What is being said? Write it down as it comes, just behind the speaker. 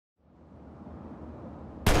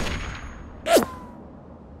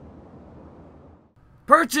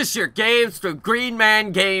purchase your games through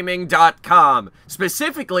greenmangaming.com,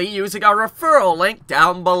 specifically using our referral link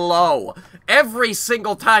down below. Every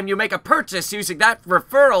single time you make a purchase using that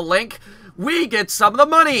referral link, we get some of the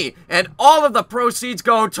money, and all of the proceeds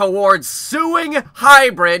go towards suing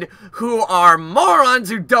Hybrid, who are morons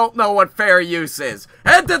who don't know what fair use is.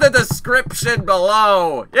 Head to the description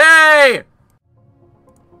below. Yay!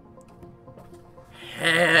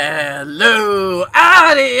 Hello,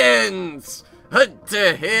 audience!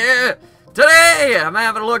 Headhunter here. Today, I'm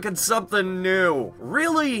having a look at something new.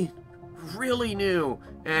 Really new,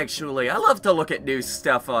 actually. I love to look at new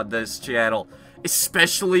stuff on this channel.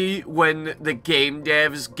 Especially when the game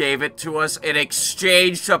devs gave it to us in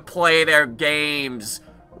exchange to play their games.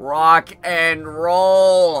 Rock and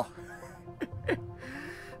roll.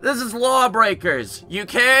 This is Lawbreakers. You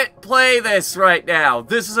can't play this right now.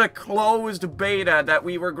 This is a closed beta that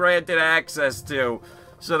we were granted access to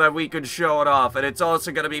so that we could show it off. And it's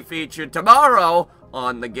also going to be featured tomorrow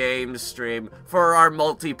on the game stream for our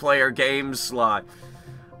multiplayer game slot.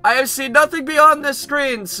 I have seen nothing beyond this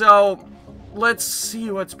screen, so let's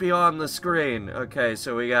see what's beyond the screen. Okay,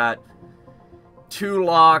 so we got 2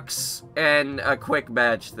 locks and a quick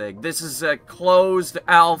match thing. This is a closed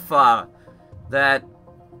alpha that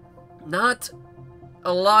not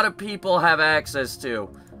a lot of people have access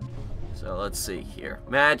to. So let's see here.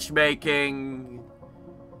 Matchmaking.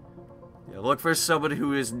 Yeah, look for someone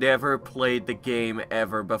who has never played the game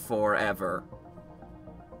ever before, ever.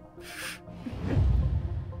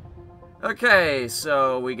 Okay,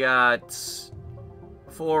 so we got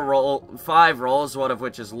 5 roles, one of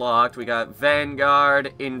which is locked. We got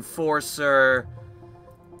Vanguard, Enforcer,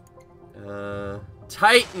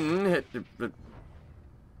 Titan.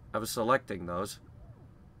 I was selecting those.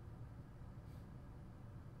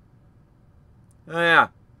 Oh yeah,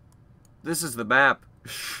 this is the map.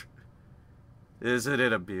 Isn't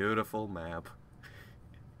it a beautiful map?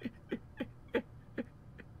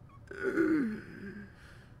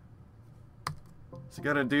 Is it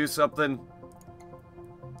gonna do something?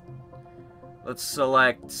 Let's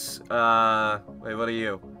select, wait, what are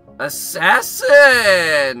you?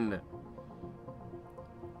 Assassin!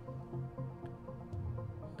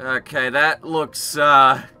 Okay, that looks,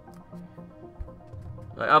 I'm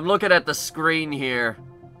looking at the screen here.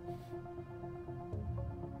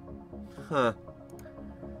 Huh.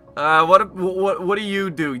 What do you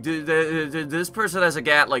do? This person has a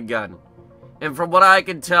Gatling gun. And from what I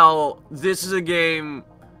can tell, this is a game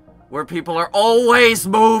where people are always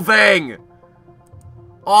moving!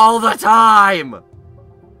 All the time!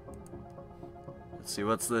 Let's see,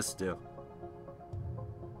 what's this do?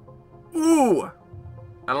 Ooh!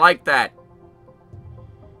 I like that.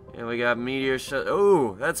 And we got meteor shot.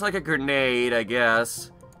 Ooh, that's like a grenade, I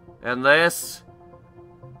guess. And this?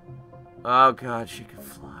 Oh god, she can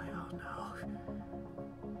fly. Oh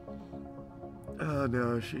no. Oh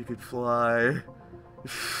no, she could fly.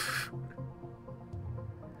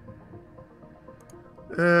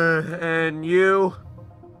 And you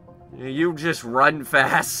just run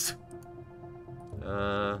fast.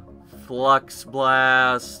 Flux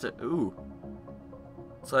blast. Ooh.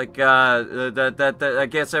 It's like, I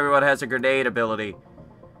guess everyone has a grenade ability.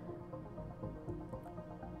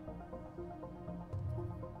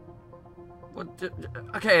 What?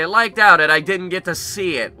 Okay, it lagged out and I didn't get to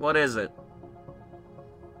see it. What is it?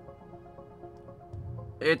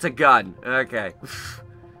 It's a gun. Okay.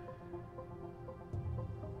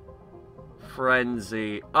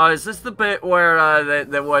 Frenzy. Oh, is this the bit where,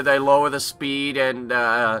 where they lower the speed and,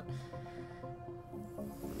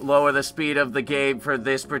 lower the speed of the game for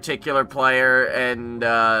this particular player and,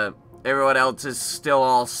 everyone else is still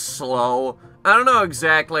all slow? I don't know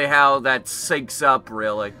exactly how that syncs up,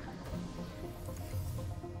 really.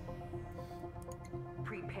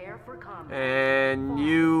 Prepare for combat. And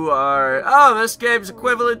you are... Oh, this game's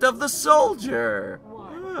equivalent of the soldier.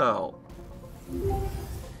 Oh.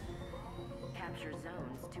 Capture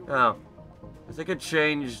zones to Oh. I think I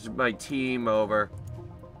changed my team over.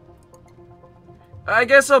 I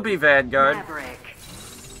guess I'll be Vanguard. Maverick.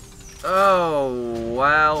 Oh,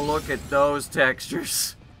 wow, look at those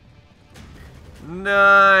textures.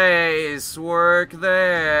 Nice work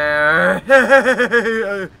there.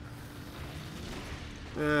 3,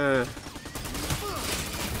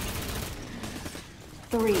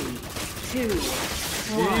 2,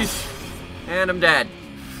 1. And I'm dead.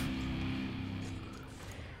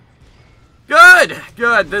 Good!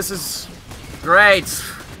 Good, this is great.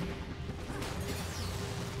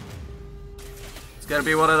 It's gonna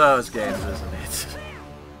be one of those games, isn't it?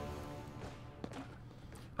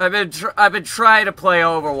 I've been trying to play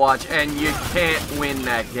Overwatch, and you can't win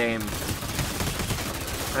that game.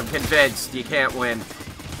 I'm convinced you can't win.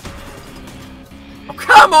 Oh,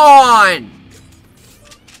 come on!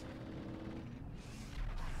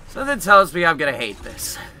 Something tells me I'm gonna hate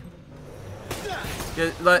this.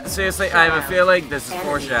 Seriously, I have a feeling this is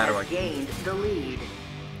foreshadowing. Gained the lead.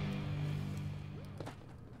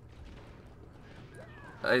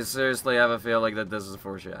 I seriously have a feeling that this is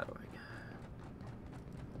foreshadowing.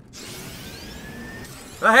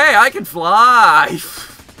 But hey, I can fly!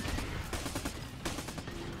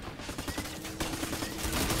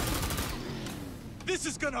 This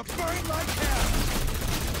is gonna burn like hell!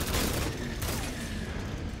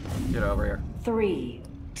 Get over here. 3,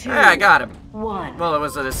 2, Hey, I got him. 1. Well, it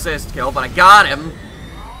was an assist kill, but I got him.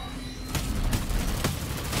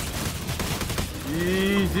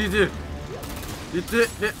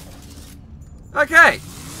 Okay.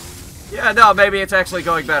 Yeah, no, maybe it's actually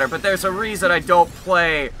going better, but there's a reason I don't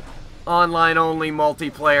play online-only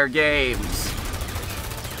multiplayer games.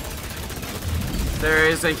 There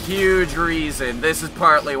is a huge reason. This is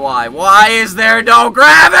partly why. Why is there no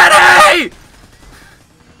gravity?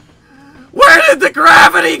 Where did the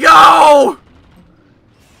gravity go?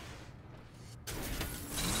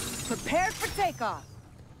 Prepared for takeoff.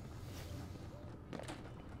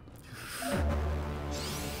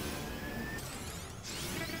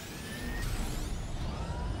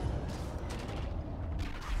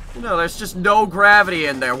 You know, there's just no gravity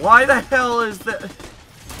in there. Why the hell is that?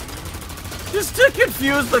 Just to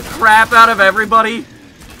confuse the crap out of everybody.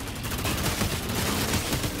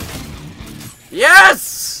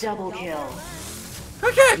 Yes! Double kill.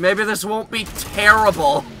 Okay, maybe this won't be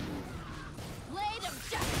terrible. Blade of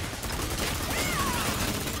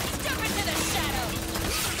Step into the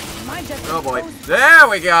shadows. Mine just Oh boy. There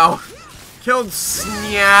we go. Killed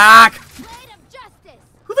Snack. Blade of Justice.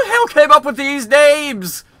 Who the hell came up with these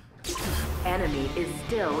names? Enemy is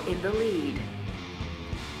still in the lead.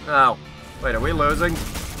 Oh. Wait, are we losing?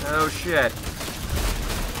 Oh shit.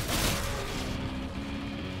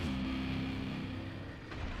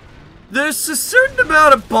 There's a certain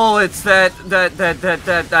amount of bullets that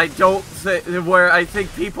I don't where I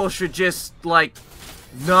think people should just like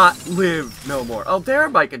not live no more. Oh, there are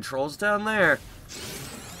my controls down there.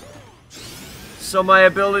 So my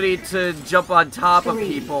ability to jump on top of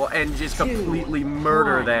people and just completely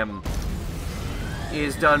murder them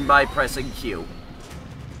is done by pressing Q.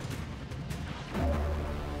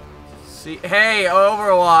 See, hey,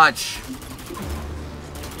 Overwatch.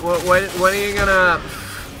 When are you gonna?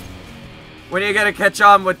 When are you gonna catch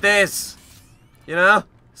on with this? You know,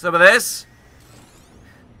 some of this.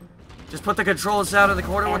 Just put the controls down in the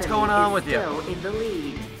corner. What's going on with you? Still in the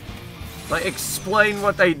lead. Like, explain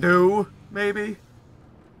what they do, maybe.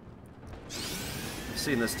 I've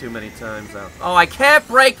seen this too many times now. Oh, I can't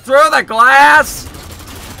break through the glass.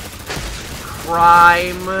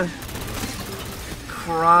 Crime.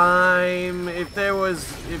 Crime. If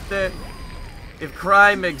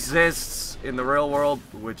crime exists in the real world,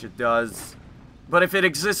 which it does, but if it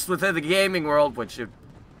exists within the gaming world, which it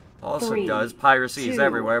also does, piracy is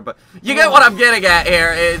everywhere, but you get what I'm getting at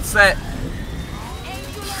here. It's that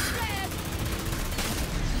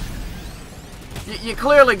you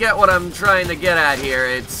clearly get what I'm trying to get at here.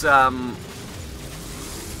 It's where's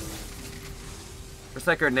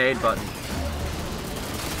that grenade button?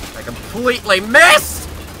 I completely missed!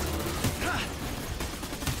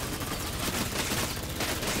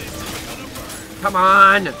 Come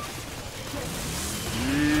on!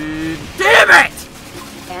 Damn it!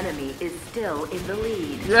 Enemy is still in the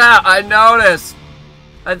lead. Yeah, I noticed.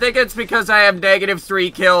 I think it's because I have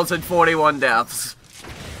 -3 kills and 41 deaths.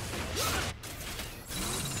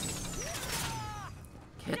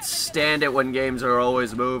 Can't stand it when games are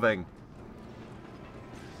always moving.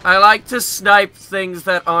 I like to snipe things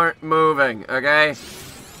that aren't moving, okay?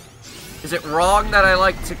 Is it wrong that I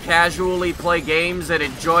like to casually play games and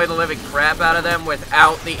enjoy the living crap out of them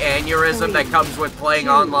without the aneurysm that comes with playing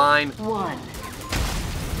online? 1.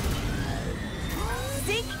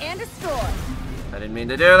 Seek and destroy. I didn't mean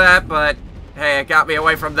to do that, but hey, it got me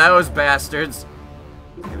away from those bastards.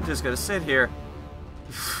 I'm just gonna sit here.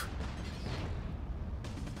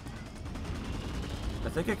 I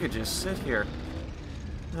think I could just sit here.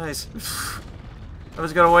 Nice. I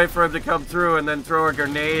was gonna wait for him to come through and then throw a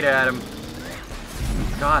grenade at him.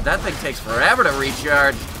 God, that thing takes forever to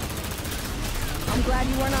recharge. I'm glad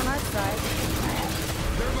you weren't on our side.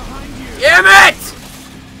 They're behind you! Damn it!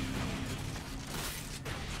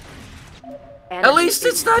 At least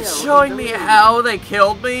it's not showing me how they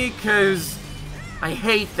killed me, because I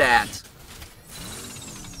hate that.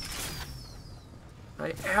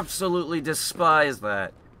 I absolutely despise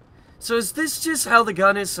that. So is this just how the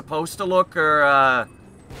gun is supposed to look, or,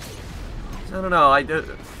 I don't know, I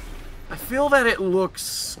feel that it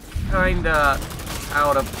looks kinda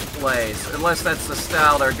out of place, unless that's the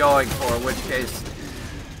style they're going for, in which case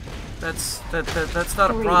that's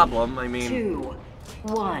not a problem. I mean, 2,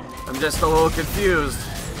 1. I'm just a little confused.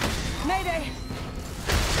 Mayday!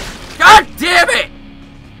 God damn it!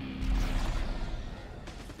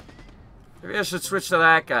 Maybe I should switch to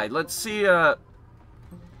that guy. Let's see, how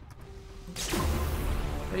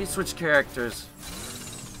do you switch characters?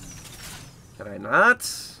 Can I not?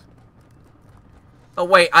 Oh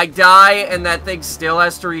wait, I die and that thing still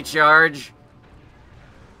has to recharge?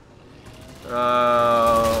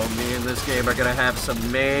 Oh, me and this game are gonna have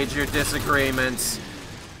some major disagreements.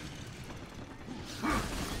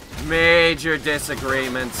 Major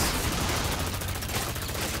disagreements.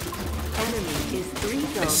 Enemy is 3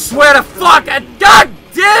 zones. I swear to fuck it! God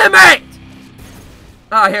damn it!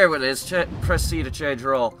 Ah, here it is. Press C to change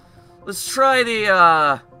role. Let's try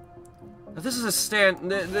the, this is a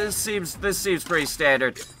this seems pretty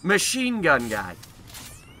standard. Machine gun guy.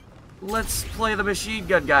 Let's play the machine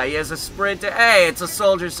gun guy. He has a sprint. Hey, it's a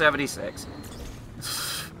Soldier 76.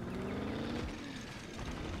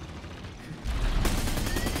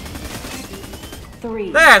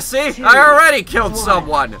 Three, There, see? 2, I already killed 1.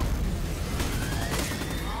 someone. I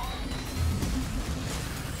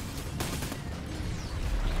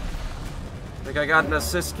think I got an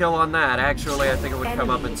assist kill on that. Actually, I think it would come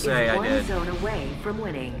up and say I did. Enemy is 1 zone away from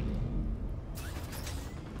winning.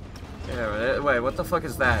 Yeah, wait, what the fuck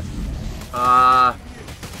is that?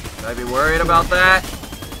 Should I be worried about that?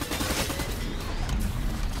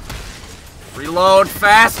 Reload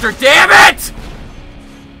faster, damn it!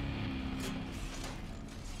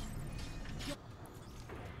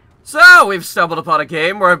 So, we've stumbled upon a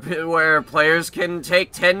game where players can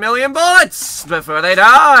take 10 million bullets before they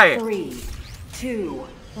die! 3, 2,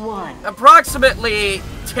 1. Approximately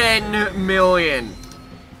 10 million.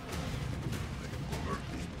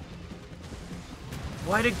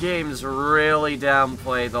 Why do games really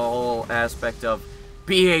downplay the whole aspect of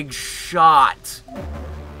being shot?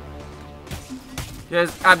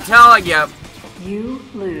 Because I'm telling you. You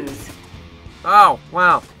lose. Oh,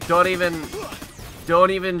 wow. Don't even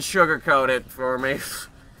sugarcoat it for me.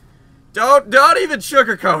 Don't even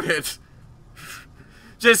sugarcoat it.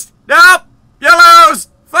 Just, nope! You lose!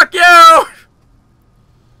 Fuck you!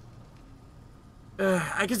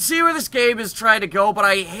 I can see where this game is trying to go, but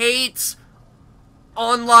I hate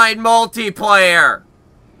online multiplayer.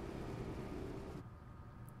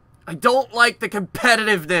 I don't like the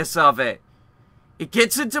competitiveness of it. It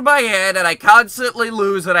gets into my head and I constantly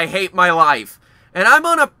lose and I hate my life. And I'm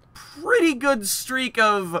on a pretty good streak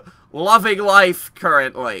of loving life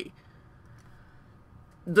currently.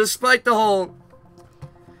 Despite the whole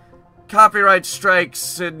copyright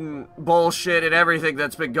strikes and bullshit and everything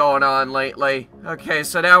that's been going on lately. Okay,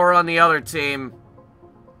 so now we're on the other team.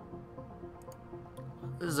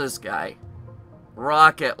 Who's this guy?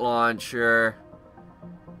 Rocket launcher.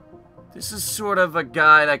 This is sort of a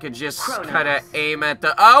guy that could just kind of aim at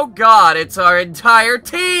the... Oh god, it's our entire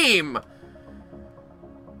team!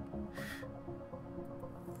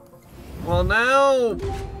 Well now...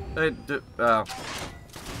 oh.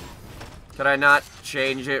 Could I not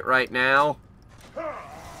change it right now?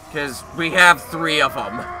 Because we have 3 of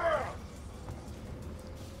them.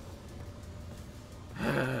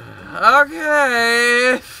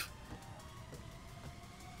 Okay.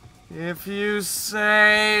 If you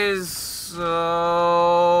say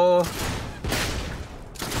so.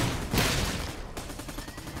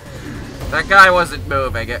 That guy wasn't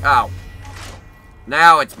moving. Oh.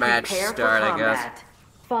 Now it's match start, I guess.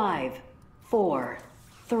 5, 4,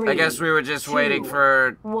 3. I guess we were just 2, waiting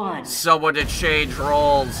for 1. someone to change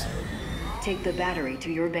roles. Take the battery to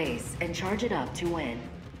your base and charge it up to win.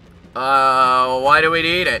 Why do we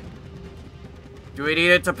need it? Do we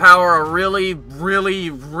need it to power a really big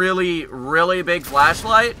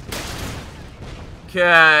flashlight?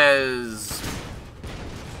 Cause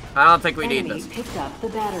I don't think we need this. Picked up the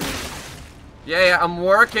battery. Yeah, I'm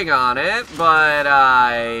working on it, but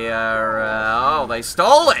oh, they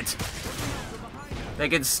stole it! They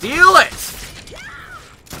can steal it!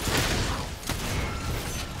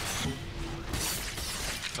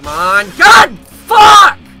 Come on, God,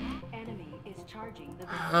 fuck! Enemy is charging the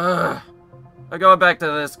I'm going back to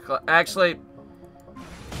this, actually,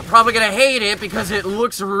 I'm probably gonna hate it because it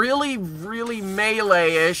looks really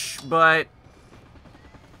melee-ish, but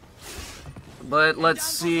let's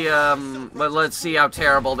see how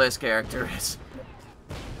terrible this character is.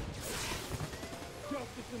 Justice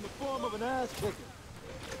in the form of an ass kicking.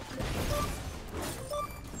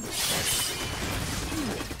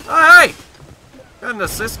 Oh, hey! Got an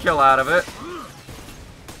assist kill out of it.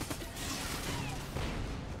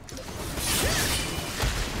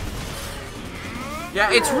 Yeah,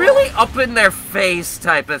 it's really up in their face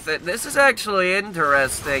type of thing. This is actually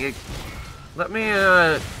interesting. Let me,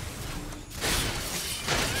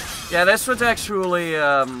 yeah, this one's actually,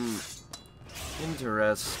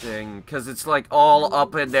 interesting. Because it's, like, all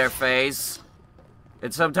up in their face.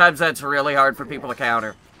 And sometimes that's really hard for people to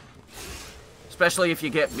counter. Especially if you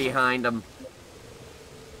get behind them.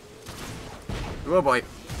 Oh, boy.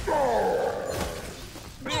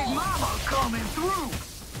 Big Mama coming through.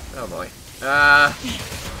 Oh, boy.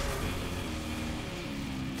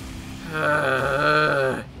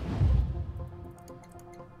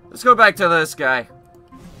 Let's go back to this guy.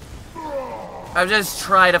 I'm just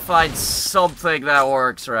trying to find something that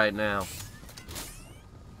works right now.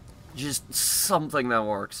 Just something that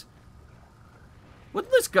works.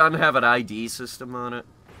 Wouldn't this gun have an ID system on it?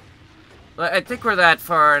 I think we're that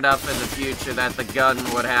far enough in the future that the gun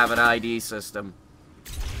would have an ID system.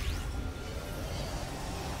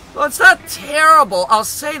 Well, it's not terrible, I'll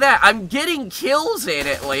say that. I'm getting kills in,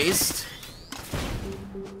 at least.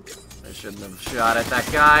 I shouldn't have shot at that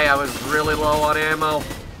guy. I was really low on ammo.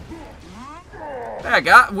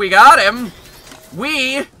 Yeah, we got him.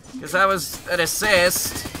 Because that was an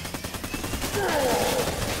assist.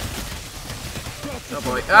 Oh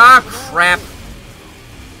boy. Ah, crap.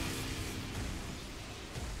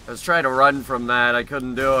 I was trying to run from that. I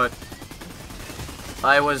couldn't do it.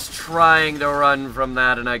 I was trying to run from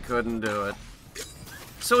that and I couldn't do it.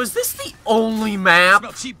 So is this the only map?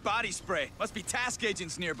 Smell cheap body spray. Must be task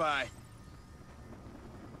agents nearby.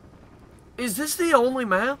 Is this the only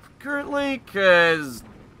map currently? Cause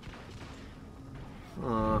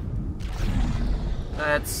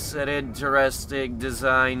that's an interesting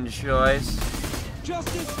design choice.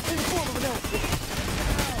 Justice in the form of an ass kicking.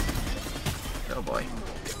 Oh boy.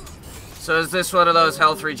 So is this one of those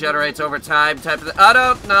health regenerates over time type of thing?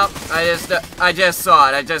 Oh no, I just saw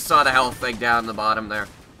it. I just saw the health thing down the bottom there.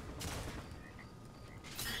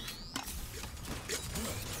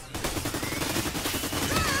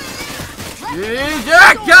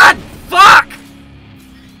 Yeah, God, fuck!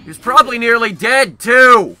 He's probably nearly dead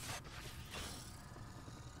too.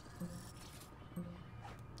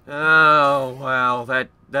 Oh wow, that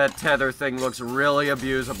tether thing looks really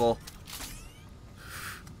abusable.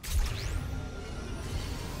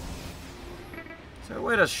 Is there a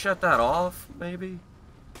way to shut that off, maybe?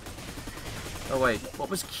 Oh wait, what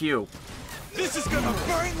was Q? This is gonna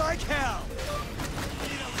burn like hell!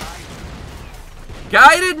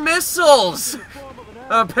 Guided missiles!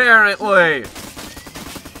 Apparently.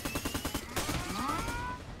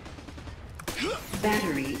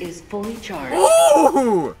 Battery is fully charged.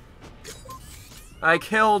 Ooh! I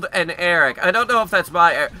killed an Eric. I don't know if that's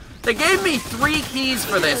my Eric. They gave me 3 keys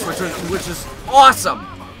for this, which is awesome.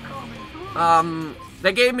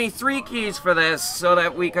 They gave me 3 keys for this so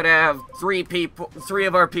that we could have 3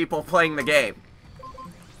 of our people playing the game.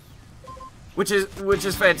 Which is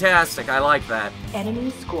fantastic. I like that.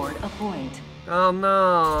 Enemy scored a point. Oh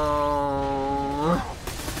no.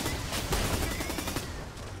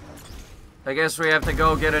 I guess we have to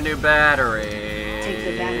go get a new battery. Take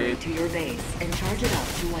the battery to your base and charge it up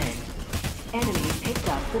to win. Enemy picked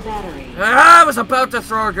up the battery. Ah, I was about to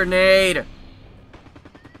throw a grenade.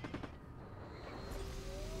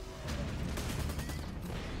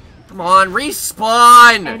 Come on,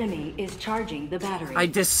 respawn! Enemy is charging the battery. I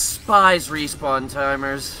despise respawn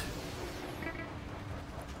timers.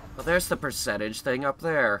 Well, there's the percentage thing up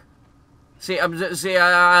there. See, I'm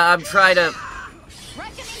trying to.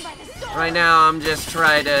 Right now, I'm just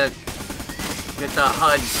trying to get the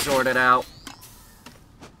HUD sorted out.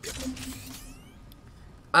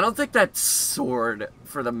 I don't think that sword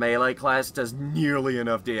for the melee class does nearly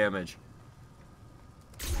enough damage.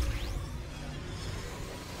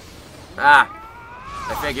 Ah!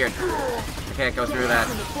 I figured. I can't go through that.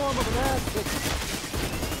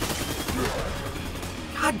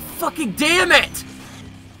 God fucking damn it!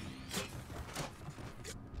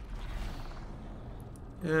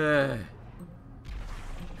 I'm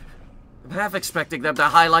half expecting them to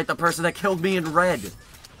highlight the person that killed me in red.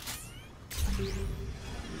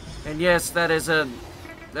 And yes, that is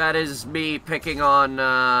me picking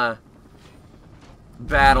on,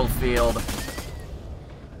 Battlefield.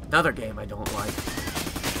 Another game I don't like.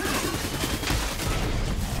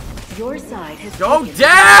 Your side has Go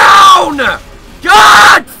down!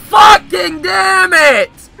 God fucking damn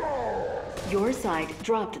it! Your side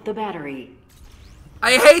dropped the battery.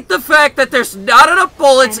 I hate the fact that there's not enough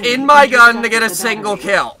bullets in my gun to get a single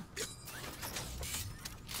kill.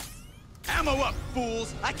 Ammo up,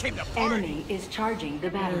 fools! I came to party! Enemy is charging the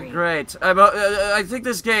battery. Great. I think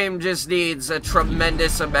this game just needs a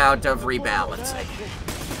tremendous amount of rebalancing.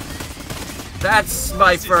 That's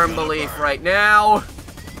my firm belief right now.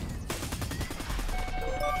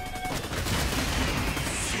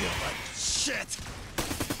 Feel like shit!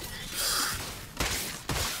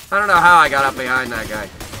 I don't know how I got up behind that guy,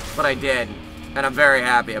 but I did, and I'm very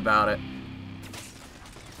happy about it.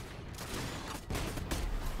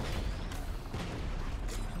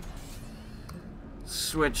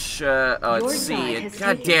 Switch, oh, it's C.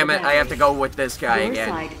 God damn it, I have to go with this guy again.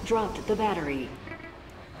 Your side dropped the battery.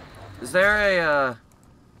 Is there a,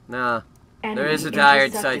 nah. There is a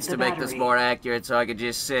tired sights to make this more accurate, so I could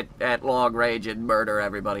just sit at long range and murder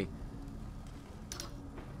everybody.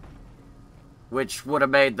 Which would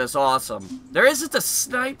have made this awesome. There isn't a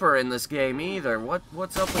sniper in this game either.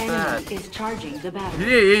 What's up with that? Enemy is charging the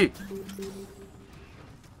battery.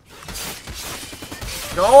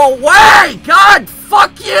 Go away! God,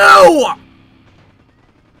 fuck you!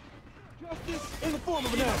 Justice in the form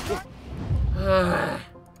of an ass.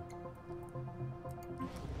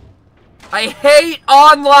 I hate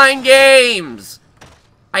online games!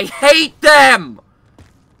 I hate them!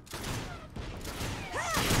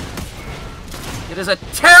 It is a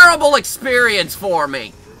terrible experience for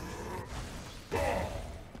me!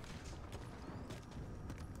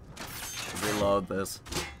 Reload this.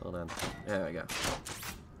 Hold on. There we go.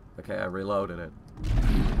 Okay, I reloaded it.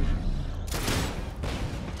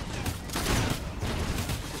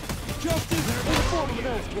 Justice in the form of an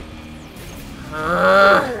ass.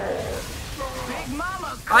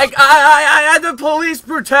 I had the police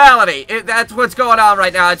brutality. That's what's going on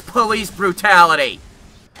right now. It's police brutality.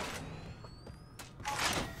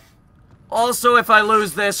 Also, if I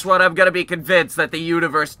lose this one, I'm gonna be convinced that the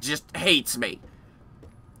universe just hates me.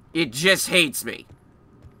 It just hates me.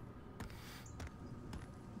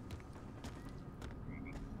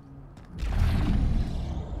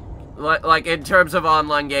 Like, in terms of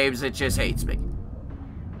online games, it just hates me.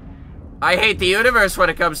 I hate the universe when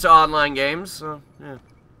it comes to online games, so, yeah.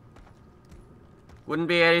 Wouldn't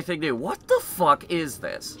be anything new. What the fuck is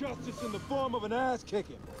this? Justice in the form of an ass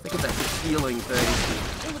kicking. I think it's a healing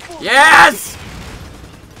thing. Yes!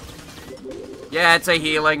 Yeah, it's a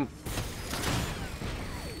healing.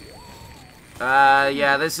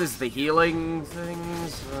 Yeah, this is the healing thing,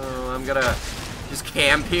 so I'm gonna just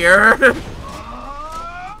camp here.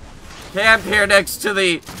 Camp here next to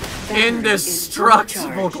the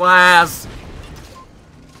indestructible glass.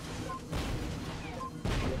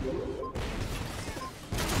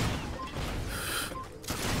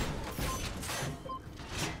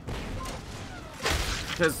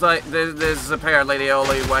 Because, like, this is apparently the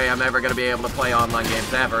only way I'm ever gonna be able to play online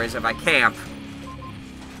games ever, is if I camp.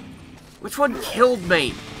 Which one killed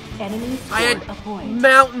me? I had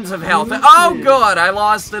mountains of health. Oh, God, I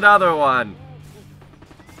lost another one.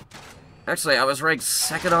 Actually, I was ranked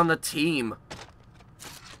second on the team.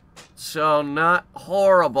 So, not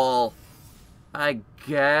horrible, I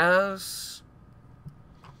guess.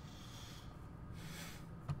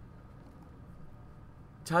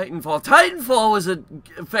 Titanfall. Titanfall was a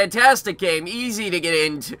fantastic game, easy to get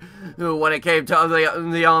into when it came to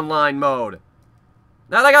the online mode.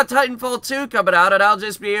 Now they got Titanfall 2 coming out, and I'll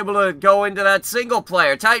just be able to go into that single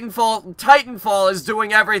player. Titanfall is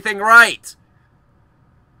doing everything right.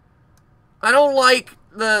 I don't like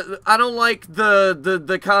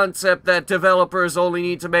the concept that developers only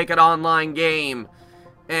need to make an online game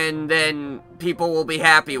and then people will be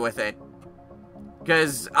happy with it.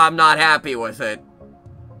 'Cause I'm not happy with it.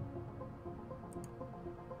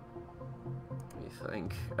 Let me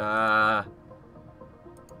think.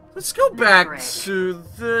 Let's go back to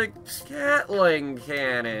the Gatling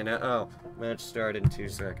cannon. Oh, match start in 2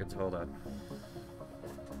 seconds. Hold on.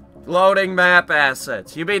 Loading map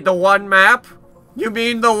assets. You mean the one map? You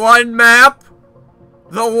mean the one map?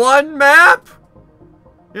 The one map?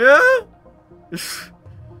 Yeah?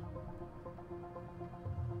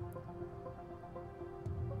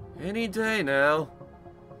 Any day now.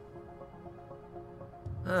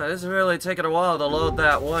 Oh, this is really taking a while to load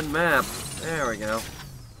that one map. There we go.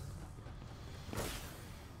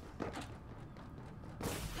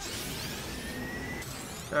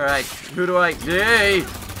 Alright, who do I... Hey!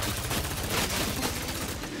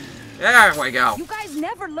 There we go. You guys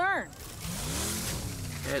never learn.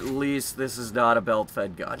 At least this is not a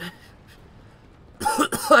belt-fed gun.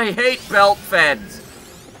 I hate belt-feds.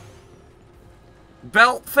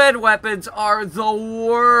 Belt-fed weapons are the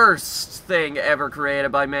worst thing ever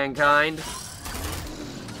created by mankind.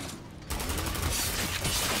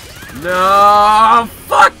 No,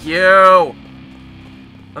 fuck you!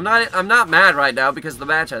 I'm not mad right now because the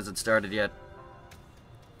match hasn't started yet.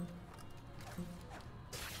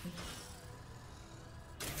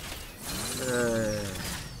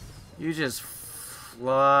 You just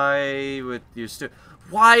fly with your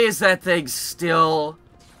Why is that thing still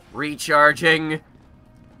recharging?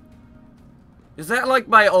 Is that like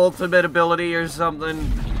my ultimate ability or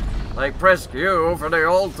something? Like, press Q for the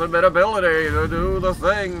ultimate ability to do the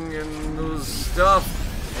thing and the stuff,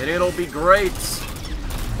 and it'll be great,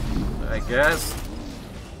 I guess.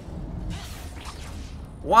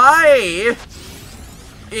 Why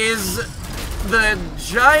is the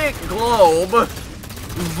giant globe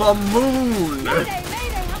the moon? Mayday,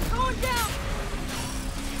 mayday, I'm going down.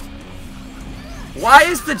 Why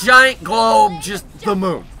is the giant globe just the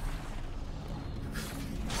moon?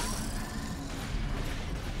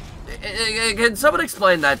 Can someone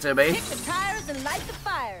explain that to me? Kick the tires and light the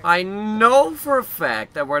fire. I know for a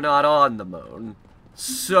fact that we're not on the moon.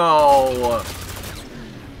 So,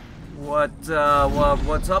 what's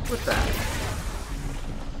up with that?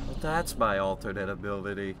 Well, that's my alternate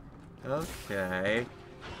ability. Okay.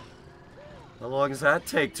 How long does that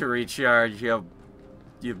take to recharge? You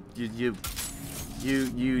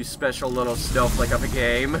special little snowflake of a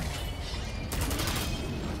game.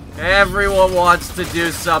 Everyone wants to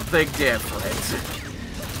do something different.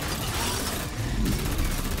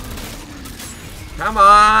 Come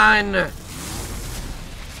on!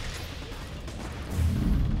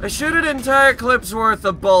 I shoot an entire clip's worth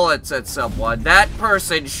of bullets at someone. That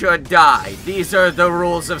person should die. These are the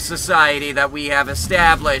rules of society that we have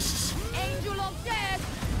established. Angel of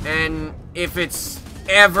death. And if it's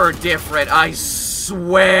ever different, I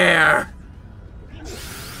swear.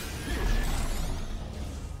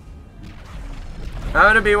 I'm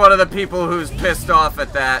gonna be one of the people who's pissed off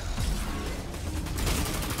at that.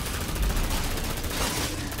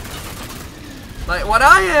 Like, when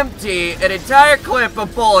I empty an entire clip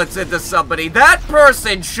of bullets into somebody, that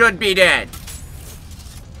person should be dead.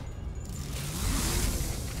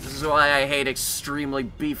 This is why I hate extremely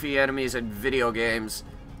beefy enemies in video games.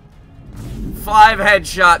 5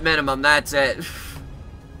 headshot minimum, that's it.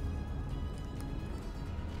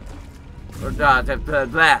 Or not,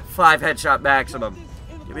 5 headshot maximum.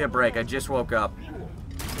 Give me a break, I just woke up.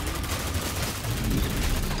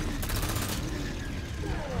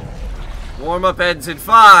 Warm-up ends in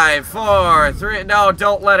 5, 4, 3, no,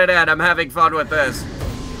 don't let it end, I'm having fun with this.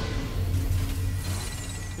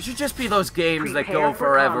 It should just be those games that go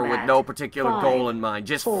forever with no particular goal in mind.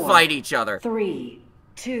 Just fight each other. 3,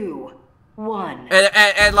 2, 1.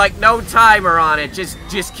 And like, no timer on it, just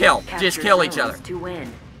kill. Just kill each other. To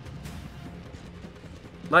win.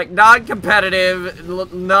 Like, non-competitive,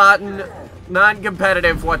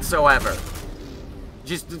 non-competitive whatsoever.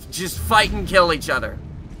 Just fight and kill each other.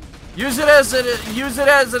 Use it as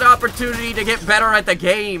an opportunity to get better at the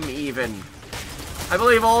game, even. I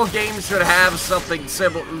believe all games should have something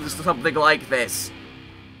like this.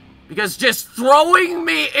 Because just throwing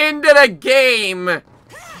me into the game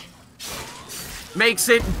makes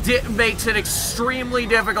it extremely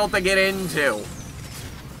difficult to get into.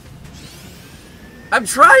 I'm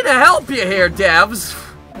trying to help you here, devs.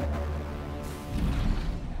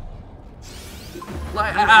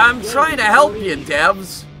 Like, I'm trying to help you,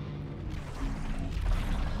 devs.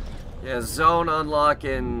 Yeah, zone unlock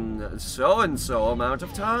in so-and-so amount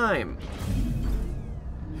of time.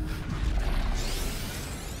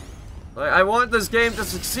 Like, I want this game to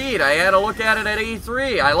succeed. I had a look at it at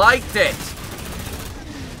E3. I liked it.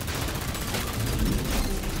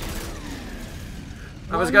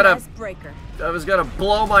 I was gonna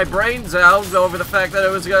blow my brains out over the fact that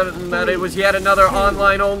it was yet another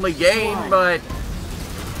online-only game, but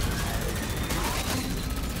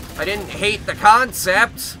I didn't hate the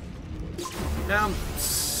concept. Now I'm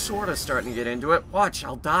sort of starting to get into it. Watch,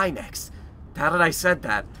 I'll die next. How did I said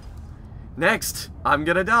that? Next, I'm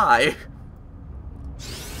gonna die.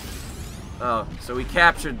 Oh, so we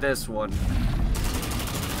captured this one.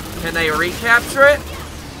 Can they recapture it?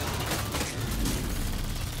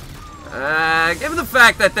 Given the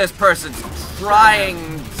fact that this person's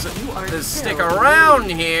trying to stick around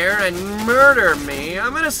here and murder me,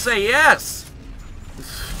 I'm gonna say yes.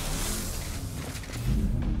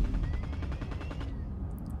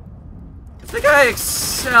 I think I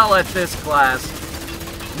excel at this class.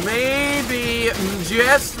 Maybe,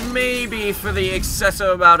 just maybe, for the excessive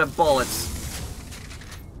amount of bullets.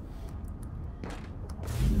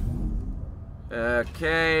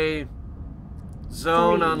 Okay.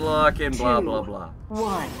 Zone unlocking, blah, blah, blah.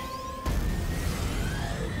 1.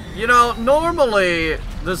 You know, normally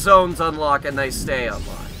the zones unlock and they stay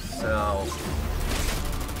unlocked, so...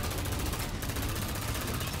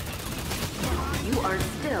 You are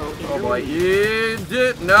still in Oh the boy, lead. you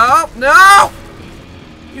did. No, no!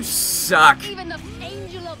 You suck. Even the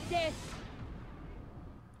angel of death.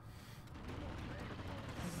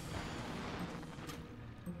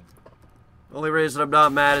 Only reason I'm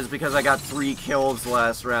not mad is because I got 3 kills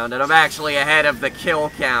last round, and I'm actually ahead of the kill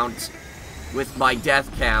count with my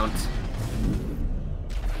death count.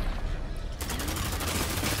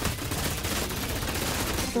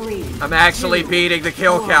 I'm actually beating the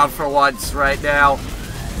kill count for once right now.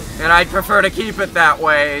 And I'd prefer to keep it that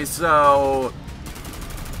way, so...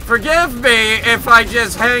 Forgive me if I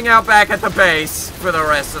just hang out back at the base for the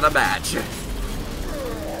rest of the match.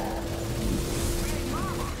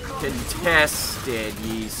 Contested,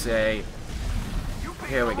 ye say.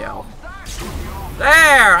 Here we go.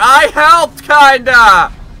 There! I helped,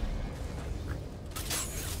 kinda!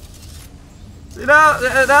 You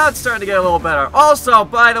know, now it's starting to get a little better. Also,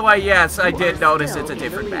 by the way, yes, I did notice it's a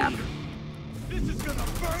different map. This is gonna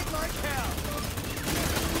burn like hell.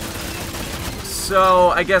 So,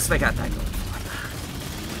 I guess they got that going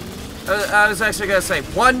on. I was actually gonna say,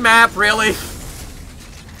 one map, really?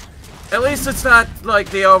 At least it's not like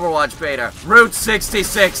the Overwatch beta. Route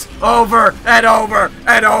 66, over and over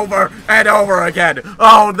and over and over again.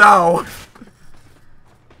 Oh no!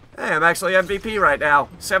 Hey, I'm actually MVP right now.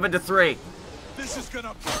 7-3. This is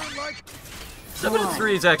gonna burn like.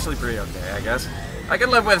 7-3 is actually pretty okay, I guess. I can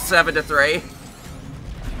live with 7-3.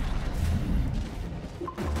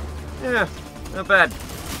 Yeah, not bad.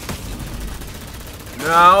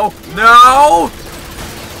 No, no!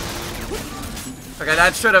 Okay,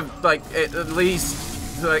 that should have, like, at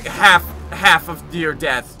least, like, half of your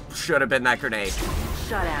death should have been that grenade.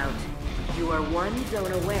 Shut out. You are 1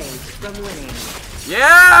 zone away from winning.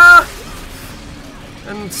 Yeah!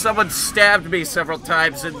 And someone stabbed me several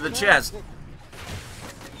times in the chest.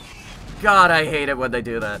 God, I hate it when they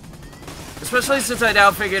do that. Especially since I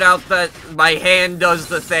now figured out that my hand does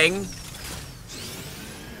the thing.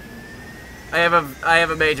 I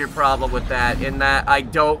have a major problem with that, in that I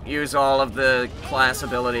don't use all of the class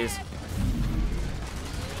abilities.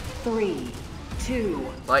 3, 2.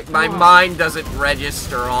 Like, my 1. mind doesn't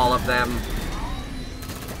register all of them.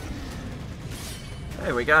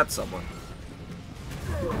 Hey, we got someone.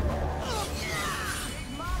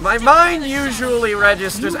 My mind usually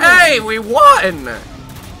registers. Hey, we won!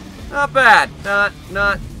 Not bad.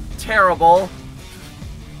 Not terrible.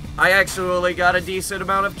 I actually got a decent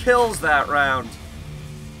amount of kills that round.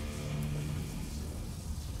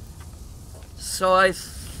 So I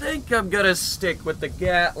think I'm gonna stick with the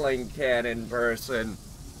Gatling cannon person.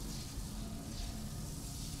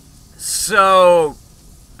 So,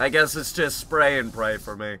 I guess it's just spray and pray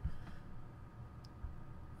for me.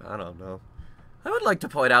 I don't know. I would like to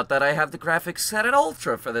point out that I have the graphics set at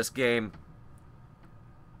Ultra for this game.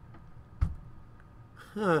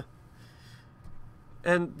 Huh.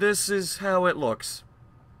 And this is how it looks.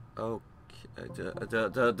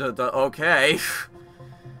 Okay.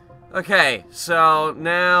 Okay, so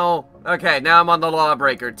now... Okay, now I'm on the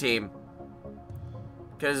Lawbreaker team.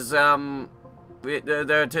 Because, oh,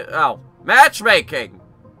 matchmaking!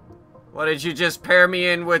 What, did you just pair me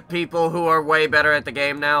in with people who are way better at the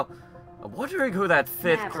game now? I'm wondering who that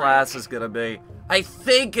 5th class is gonna be. I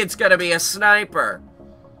think it's gonna be a sniper.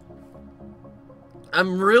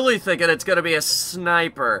 I'm really thinking it's gonna be a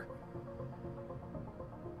sniper.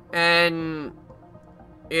 And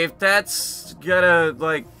if that's gonna,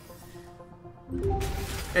 like...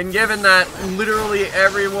 And given that literally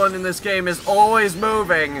everyone in this game is always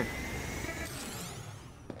moving,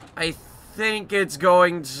 I think it's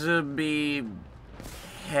going to be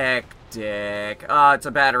hectic. Oh, it's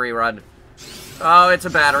a battery run. Oh, it's a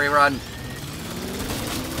battery run.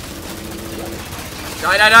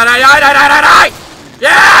 Die, die, die, die, die, die, die, die, die!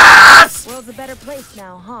 Yes! World's a better place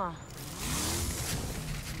now, huh?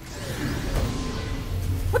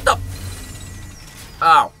 What the?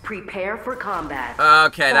 Oh. Prepare for combat.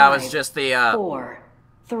 Okay, that was just the, 4,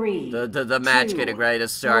 3, the match 2, getting ready to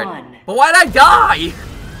start. 1. But why'd I die?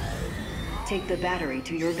 Take the battery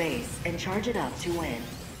to your base and charge it up to win.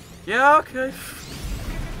 Yeah, okay.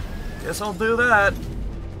 Guess I'll do that.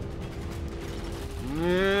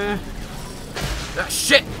 Ah,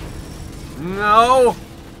 shit! No!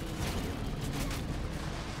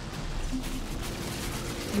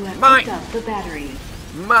 You have Mine. picked up the battery.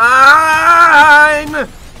 Mine!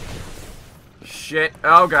 Shit.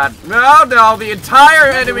 Oh god. No, no, the entire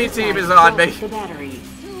enemy team is on me. The battery.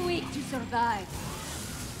 Too weak to survive.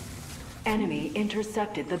 Enemy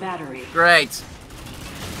intercepted the battery. Great.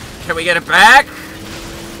 Can we get it back?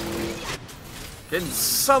 Can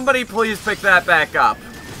somebody please pick that back up?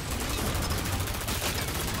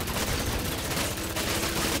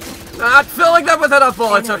 Not filling them with enough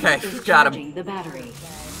bullets. Okay, got him. The battery.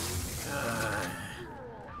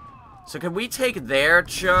 So can we take their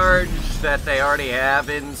charge that they already have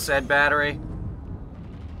in said battery?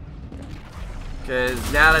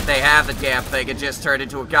 Because now that they have the damn thing, it just turned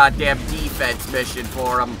into a goddamn defense mission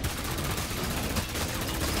for them.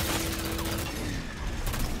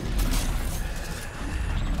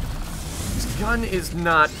 This gun is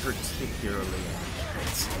not particularly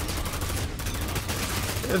accurate.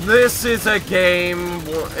 This is a game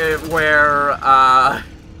where,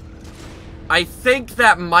 I think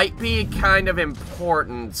that might be kind of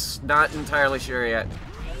important. Not entirely sure yet.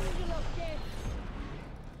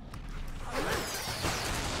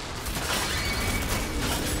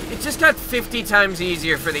 It just got 50 times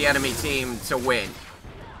easier for the enemy team to win.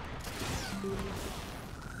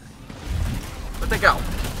 Where'd they go?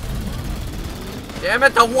 Damn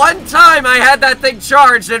it, the one time I had that thing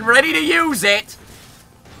charged and ready to use it!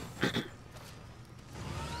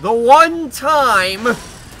 The one time...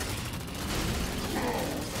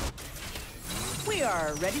 We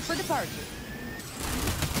are ready for departure.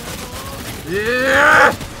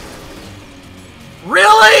 Yeah.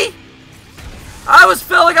 Really? I was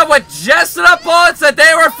filling up with just enough bullets that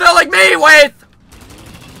they were filling me with!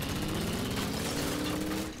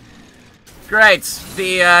 Great.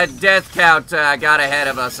 The death count got ahead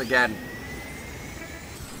of us again.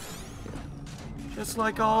 Just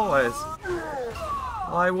like always.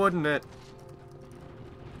 Why wouldn't it?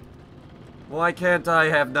 Why can't I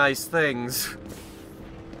have nice things?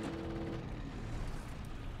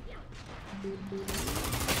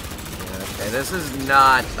 Okay, this is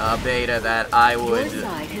not a beta that I would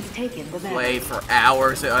play for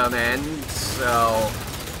hours on end, so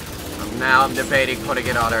now I'm debating putting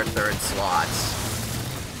it on our third slot.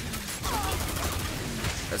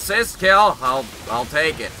 Assist kill, I'll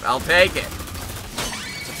take it. I'll take it.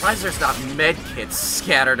 Surprised there's not med kits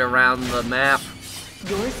scattered around the map.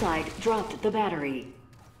 Your side dropped the battery.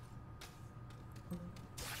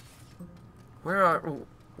 Where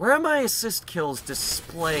are my assist kills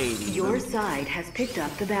displayed? Your side has picked up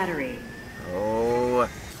the battery. Oh.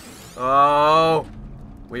 Oh.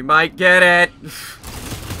 We might get it.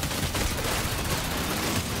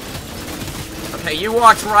 Okay, you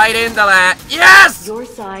walked right into that. Yes! Your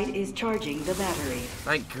side is charging the battery.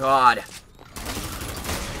 Thank God.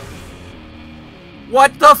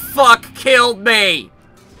 What the fuck killed me?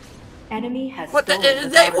 Enemy has What the? stolen the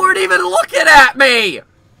They battery. weren't even looking at me!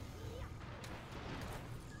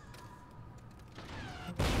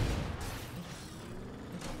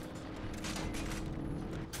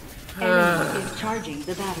 Enemy is charging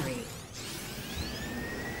the battery.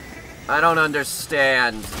 I don't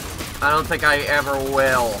understand. I don't think I ever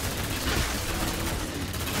will.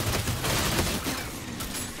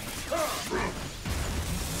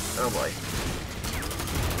 Oh boy.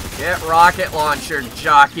 Get rocket launcher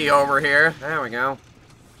jockey over here. There we go.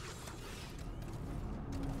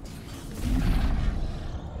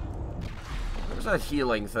 Where's that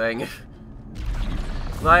healing thing?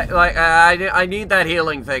 I need that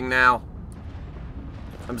healing thing now.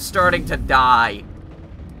 I'm starting to die.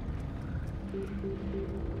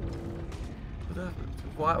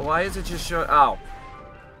 Why is it just showing? Oh,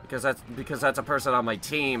 because that's a person on my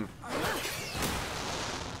team.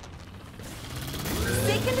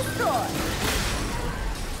 Seek and destroy.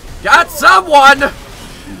 Got someone!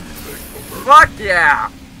 Fuck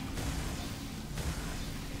yeah!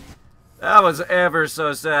 That was ever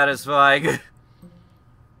so satisfying.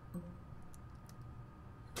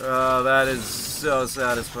 Oh, that is so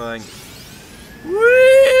satisfying. Whee!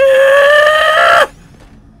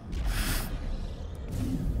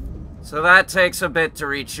 So that takes a bit to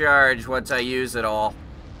recharge once I use it all.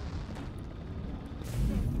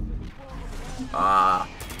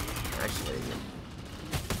 Actually,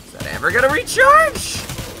 is that ever gonna recharge?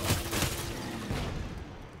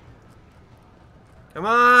 Come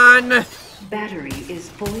on! Battery is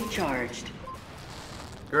fully charged.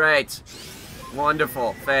 Great.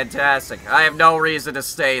 Wonderful. Fantastic. I have no reason to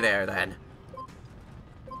stay there, then.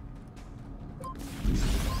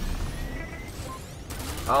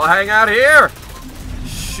 I'll hang out here!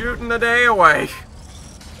 Shooting the day away.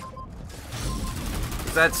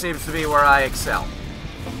 That seems to be where I excel.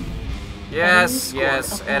 Yes,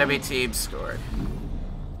 yes, enemy team scored.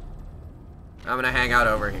 I'm gonna hang out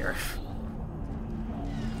over here.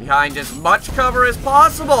 Behind as much cover as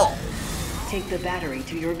possible! Take the battery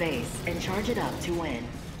to your base and charge it up to win.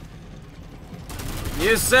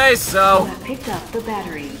 You say You so. have picked up the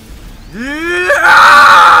battery.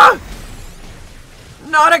 Yeah!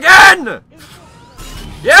 Not again!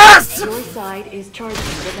 Yes! Your side is charging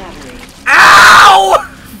the battery. Ow!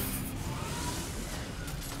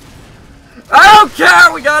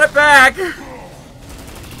 care! We got it back!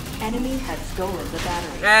 Enemy had stolen the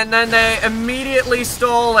battery. And then they immediately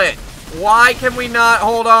stole it. Why can we not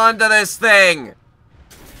hold on to this thing?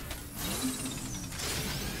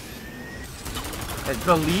 I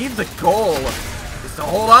believe the goal is to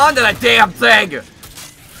hold on to that damn thing! Does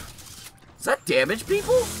that damage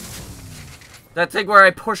people? That thing where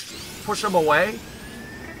I push them away?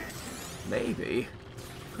 Maybe.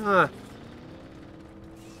 Huh.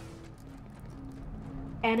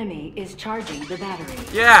 Enemy is charging the battery.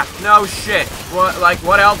 Yeah, no shit.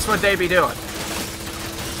 What else would they be doing?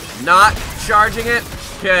 Not charging it?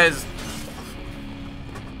 Because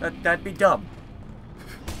that'd be dumb.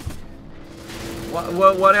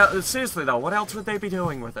 What else? Seriously though, what else would they be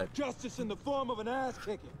doing with it? Justice in the form of an ass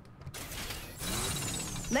kicking.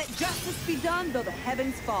 Let justice be done, though the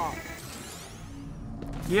heavens fall.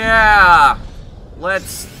 Yeah!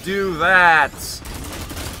 Let's do that.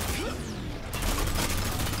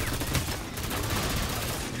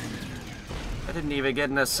 I didn't even get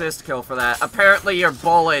an assist kill for that. Apparently your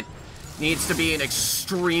bullet needs to be an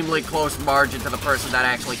extremely close margin to the person that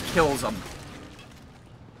actually kills them.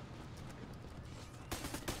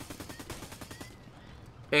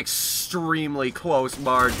 Extremely close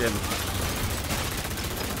margin.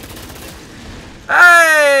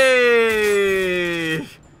 Hey!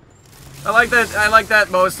 I like that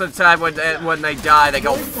most of the time when they die, they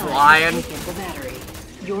go flying.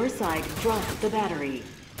 Your side dropped the battery.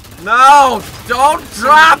 No! Don't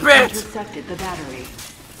drop it! Intercepted the battery.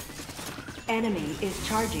 Enemy is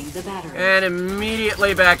charging the battery. And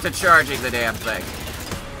immediately back to charging the damn thing.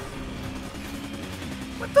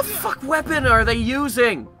 What the fuck weapon are they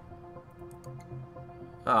using?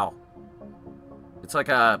 Oh. It's like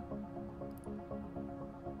a...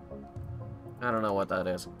 I don't know what that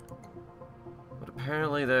is. But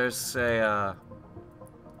apparently there's a,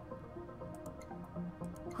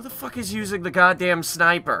 Who the fuck is using the goddamn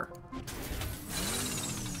sniper?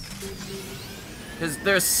 Because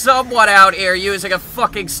there's someone out here using a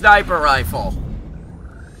fucking sniper rifle.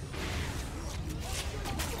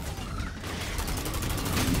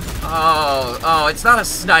 Oh, it's not a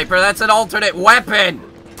sniper, that's an alternate weapon!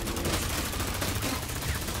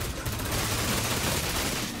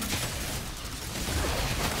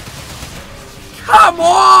 Come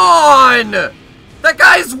on! That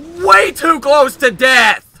guy's way too close to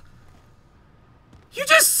death! You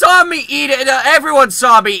just saw me eat it, everyone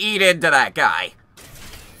saw me eat into that guy.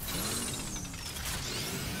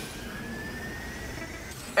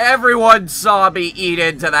 Everyone saw me eat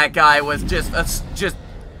into that guy with just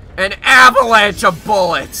an avalanche of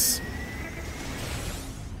bullets.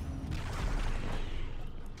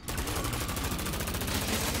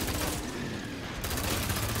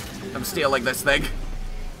 I'm stealing this thing.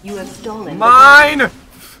 You have stolen. Mine!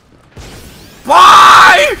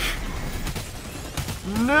 Bye!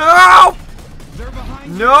 Nope!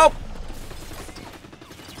 Nope!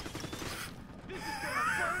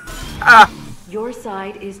 Ah! Your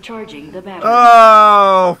side is charging the battery.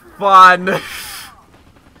 Oh, fun.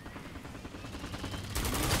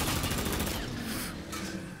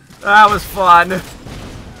 That was fun.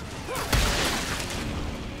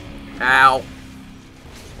 Ow.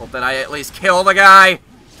 Well, did I at least kill the guy?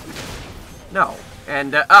 No.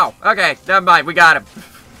 And, oh, okay, never mind, we got him.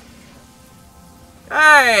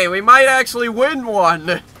 Hey, we might actually win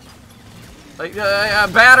one. Like, a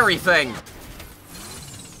battery thing.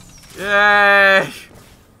 Yay!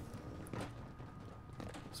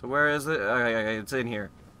 So where is it? Okay, it's in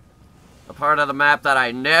here. A part of the map that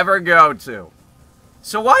I never go to.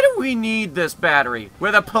 So why do we need this battery?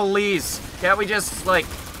 We're the police. Can't we just, like,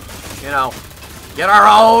 you know, get our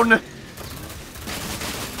own?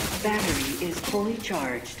 Battery is fully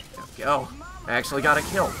charged. There we go. I actually got a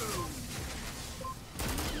kill.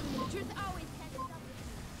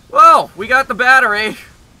 Whoa! We got the battery.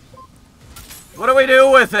 What do we do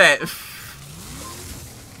with it?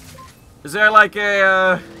 Is there like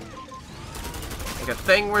a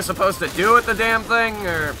thing we're supposed to do with the damn thing,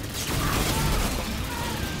 or?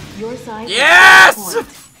 Your side. Yes!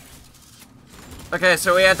 Okay,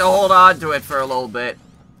 so we had to hold on to it for a little bit.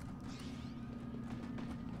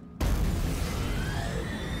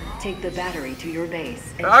 Take the battery to your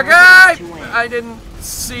base. And Okay! charge it to win. I didn't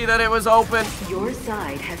see that it was open. Your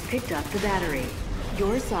side has picked up the battery.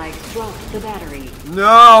 Your side dropped the battery.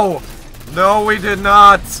 No! No, we did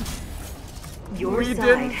not. Your We side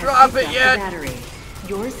didn't has drop picked it up yet. The battery.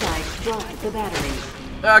 Your side dropped the battery.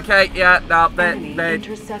 Okay, yeah, no, Enemy they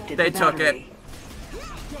intercepted they the took it.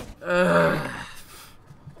 battery.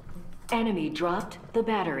 Enemy dropped the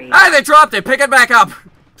battery. Hey, they dropped it! Pick it back up!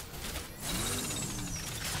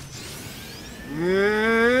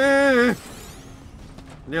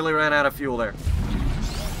 Nearly ran out of fuel there.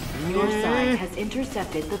 Your side has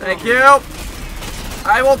intercepted the Thank battery. you!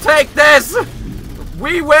 I will take this!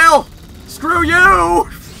 We will! Screw you!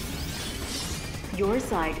 Your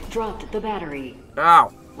side dropped the battery.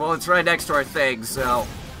 Oh, well, it's right next to our thing, so.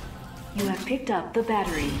 You have picked up the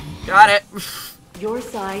battery. Got it. Your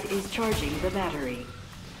side is charging the battery.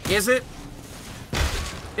 Is it?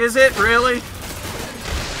 Is it really?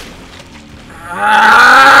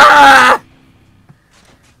 Ah!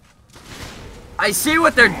 I see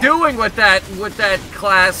what they're doing with that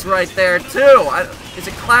class right there too. Is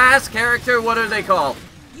it class, character? What are they called?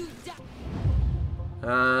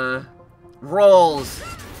 Roles,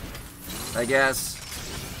 I guess.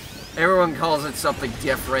 Everyone calls it something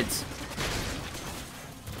different.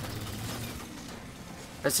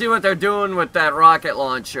 I see what they're doing with that rocket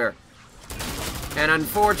launcher. And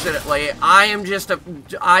unfortunately, I'm just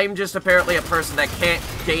apparently a person that can't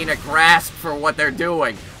gain a grasp for what they're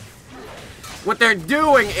doing. What they're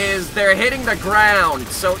doing is they're hitting the ground,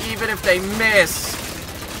 so even if they miss,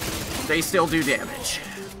 they still do damage.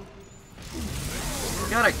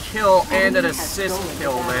 Got a kill and an assist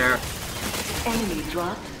kill there. Enemy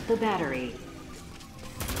dropped the battery.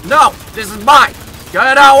 No! This is mine!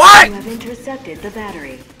 Get away! You have intercepted the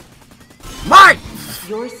battery. Mine!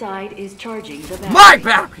 Your side is charging the battery. My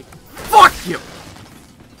battery! Fuck you!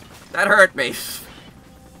 That hurt me.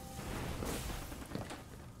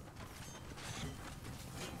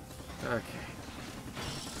 Okay.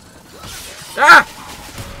 Ah!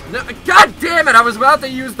 No, God damn it! I was about to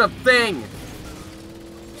use the thing!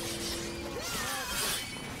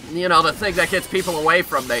 You know, the thing that gets people away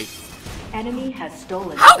from me. Enemy has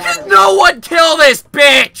stolen How the can battery. no one kill this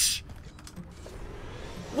bitch?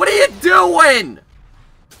 What are you doing?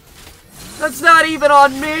 That's not even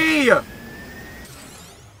on me!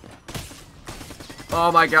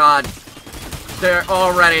 Oh my god. They're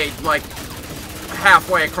already, like,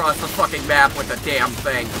 halfway across the fucking map with the damn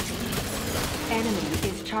thing. Enemy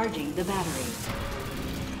is charging the battery.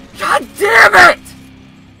 God damn it!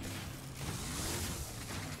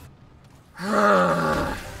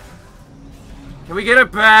 Can we get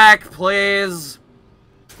it back, please?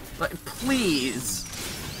 Like, please.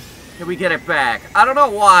 Can we get it back? I don't know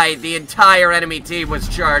why the entire enemy team was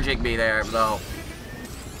charging me there, though.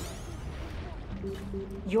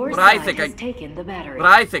 Your But I side think has taken the battery. But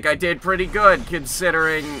I think I did pretty good,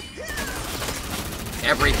 considering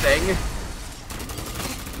everything.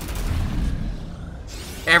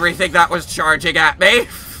 Everything that was charging at me.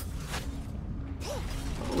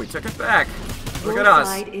 Oh, we took it back. Look at us.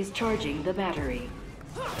 Your side is charging the battery.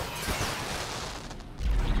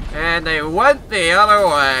 And they went the other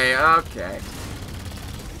way. Okay.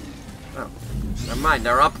 Oh, never mind.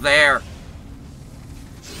 They're up there.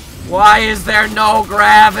 Why is there no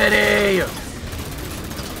gravity?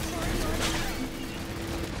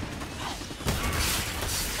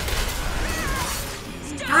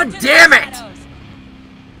 God damn it!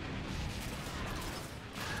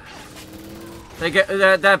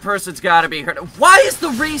 That person's gotta be hurt. Why is the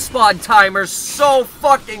respawn timer so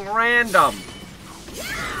fucking random?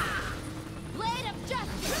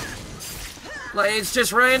 Like, it's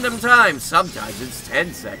just random time. Sometimes it's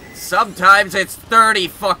 10 seconds. Sometimes it's 30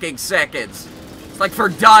 fucking seconds. It's like for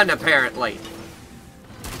done, apparently.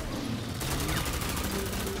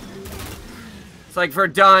 It's like for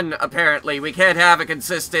done, apparently. We can't have a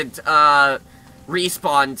consistent,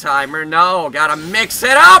 respawn timer. No, gotta mix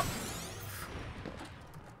it up!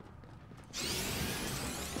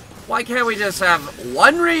 Why can't we just have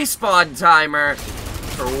one respawn timer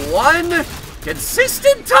for one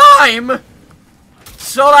consistent time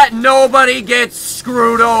so that nobody gets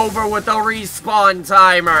screwed over with the respawn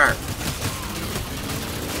timer?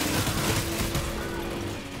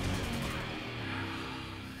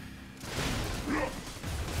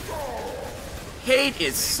 Hate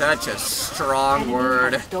is such a strong Enemy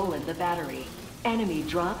word. has stolen the battery. Enemy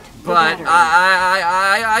dropped the But battery.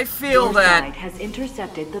 I feel Your that side has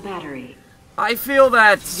intercepted the battery. I feel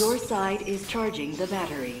that Your side is charging the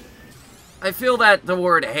battery. I feel that the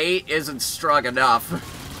word hate isn't strong enough.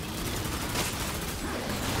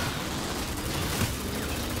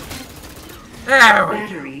 There we go.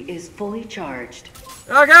 Battery is fully charged.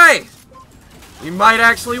 Okay! We might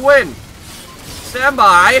actually win. Stand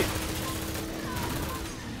by.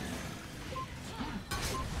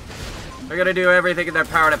 They're gonna do everything in their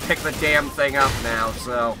power to pick the damn thing up now,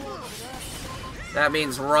 so... That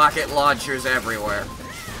means rocket launchers everywhere.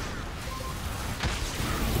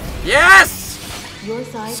 Yes! Your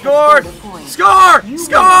side Scored! has scored a point. Score! You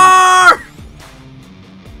Score!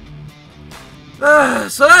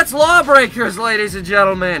 So that's Lawbreakers, ladies and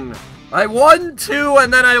gentlemen. I won 2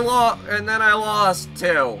 and then I lost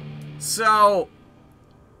 2. So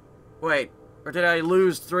wait, or did I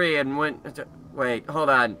lose 3 and win? Wait, hold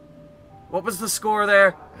on. What was the score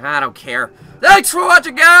there? I don't care. Thanks for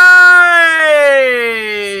watching, guys!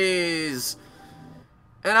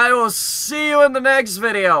 And I will see you in the next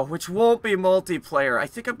video, which won't be multiplayer. I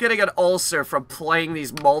think I'm getting an ulcer from playing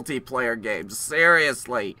these multiplayer games.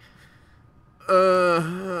 Seriously.